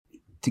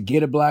to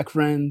get a black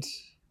friend,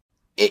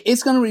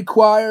 it's going to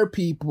require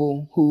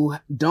people who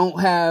don't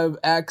have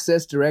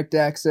direct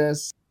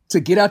access, to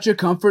get out your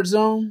comfort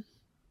zone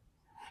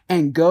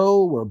and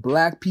go where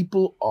black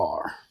people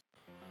are.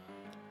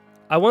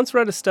 I once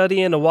read a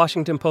study in a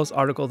Washington Post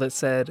article that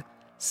said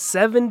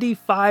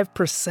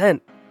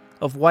 75%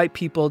 of white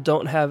people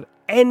don't have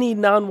any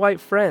non-white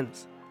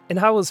friends. And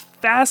I was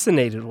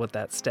fascinated with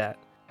that stat,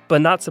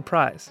 but not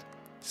surprised.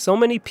 So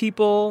many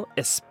people,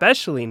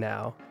 especially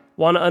now,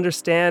 want to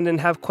understand and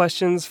have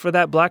questions for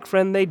that black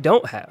friend they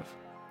don't have.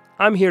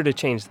 I'm here to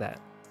change that.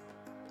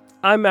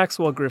 I'm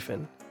Maxwell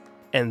Griffin,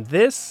 and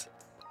this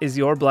is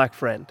Your Black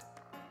Friend.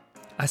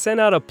 I sent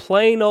out a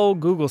plain old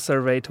Google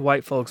survey to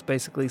white folks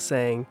basically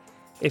saying,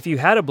 if you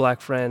had a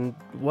black friend,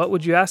 what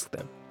would you ask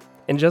them?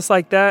 And just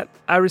like that,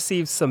 I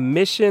received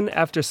submission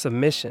after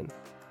submission.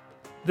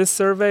 This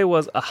survey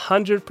was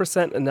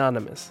 100%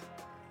 anonymous.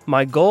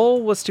 My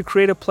goal was to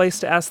create a place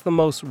to ask the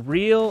most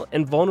real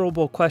and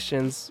vulnerable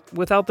questions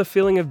without the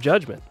feeling of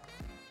judgment.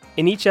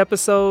 In each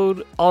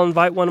episode, I'll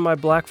invite one of my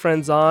black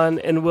friends on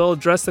and we'll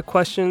address the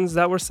questions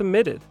that were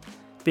submitted,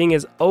 being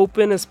as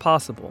open as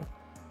possible.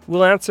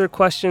 We'll answer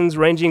questions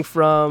ranging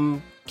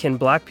from, can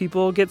black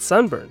people get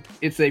sunburned?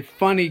 It's a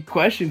funny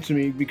question to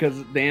me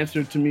because the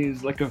answer to me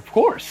is like, of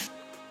course.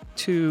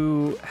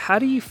 To, how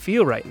do you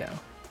feel right now?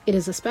 It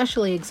is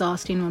especially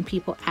exhausting when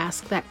people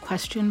ask that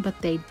question,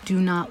 but they do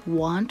not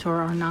want or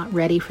are not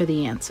ready for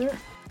the answer.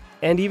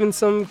 And even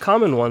some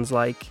common ones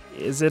like,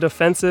 is it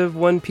offensive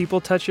when people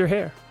touch your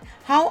hair?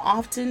 How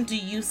often do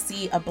you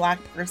see a black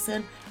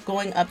person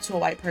going up to a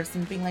white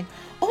person being like,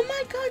 oh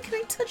my God, can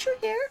I touch your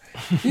hair?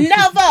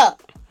 Never!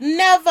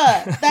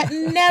 Never! That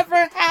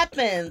never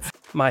happens.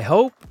 My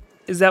hope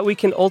is that we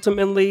can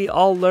ultimately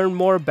all learn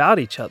more about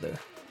each other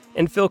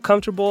and feel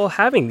comfortable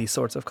having these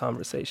sorts of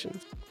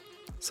conversations.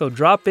 So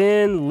drop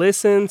in,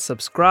 listen,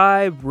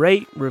 subscribe,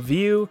 rate,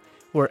 review,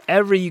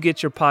 wherever you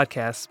get your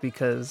podcasts,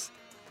 because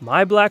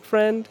my black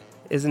friend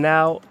is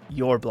now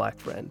your black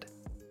friend.